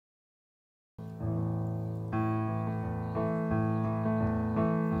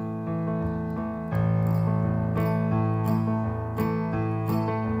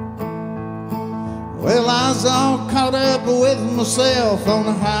Well, I was all caught up with myself on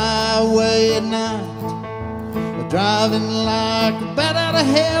the highway at night, driving like a bat out of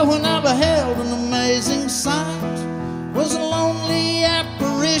hell when I beheld an amazing sight. Was a lonely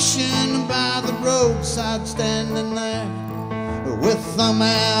apparition by the roadside standing there, with thumb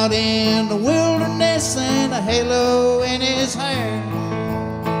out in the wilderness and a halo in his hair.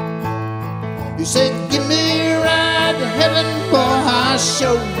 He said, "Give me a ride to heaven, boy, I'll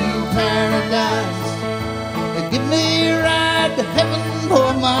show you paradise. Give me a ride to heaven,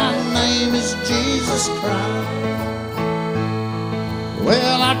 boy, my name is Jesus Christ."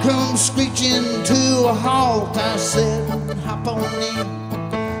 Well, I come screeching to a halt. I said, "Hop on in."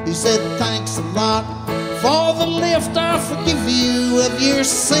 He said, "Thanks a lot for the lift. I'll forgive you of your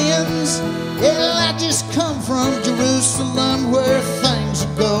sins. Well, I just come from Jerusalem where things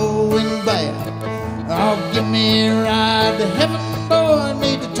are going bad. Oh, give me a ride to heaven, boy, I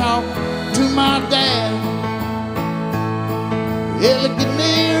need to talk to my dad." Well, give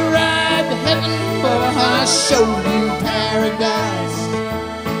me a ride to heaven, boy, I'll show you paradise.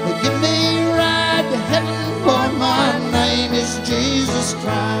 Give me a ride to heaven, boy, my name is Jesus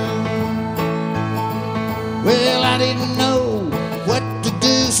Christ. Well, I didn't know what to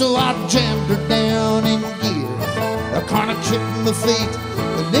do, so I jammed her down in gear. I kinda kicked my feet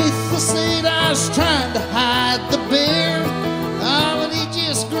beneath the seat. I was trying to hide the beer. Oh, but he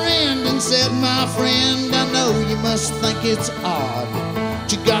just grinned and said, "My friend, I know you must think it's odd,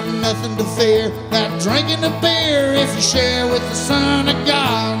 but you got nothing to fear about drinking a beer if you share with the Son of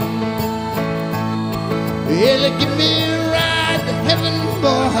God." Well, give me a ride to heaven,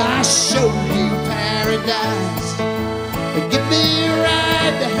 boy, I'll show you paradise. Give me a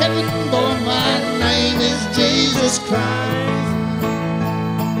ride to heaven, boy, my name is Jesus Christ.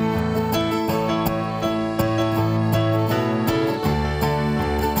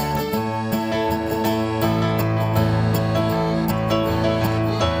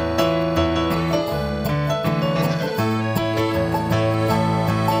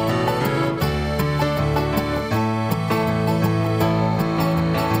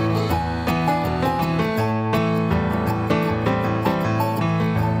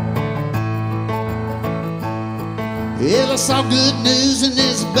 Well, I saw good news in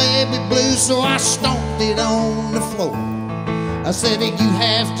this baby blue, so I stomped it on the floor. I said, "You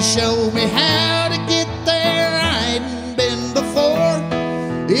have to show me how to get there. I ain't been before.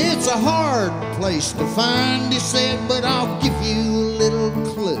 It's a hard place to find," he said, "but I'll give you a little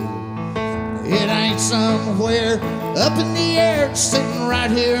clue. It ain't somewhere up in the air, it's sitting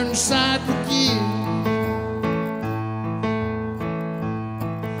right here inside with you."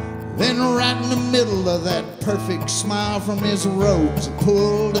 Then right in the middle of that perfect smile from his robes, he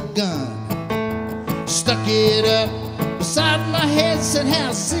pulled a gun, stuck it up beside my head, said,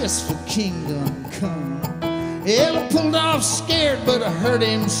 "How's this for kingdom come?" Well, I pulled off scared, but I heard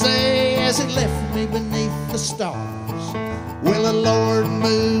him say as he left me beneath the stars, "Well, the Lord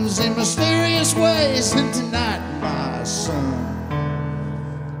moves in mysterious ways, and tonight, my son,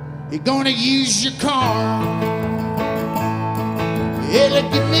 you're gonna use your car. Yeah,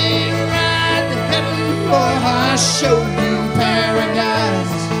 give me a ride to heaven, boy, I'll show you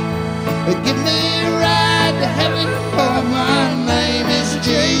paradise. Give me a ride to heaven, boy, my name is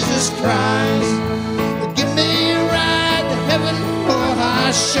Jesus Christ. Give me a ride to heaven, boy,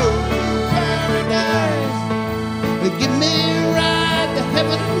 I'll show you paradise. Give me a ride to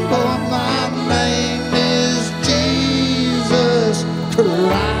heaven, boy, my name is Jesus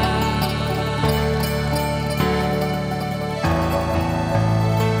Christ."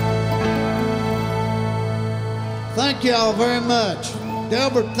 Thank y'all very much.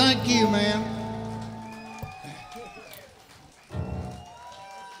 Delbert, thank you, man.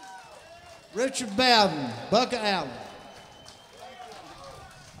 Richard Bowden, Buck Allen.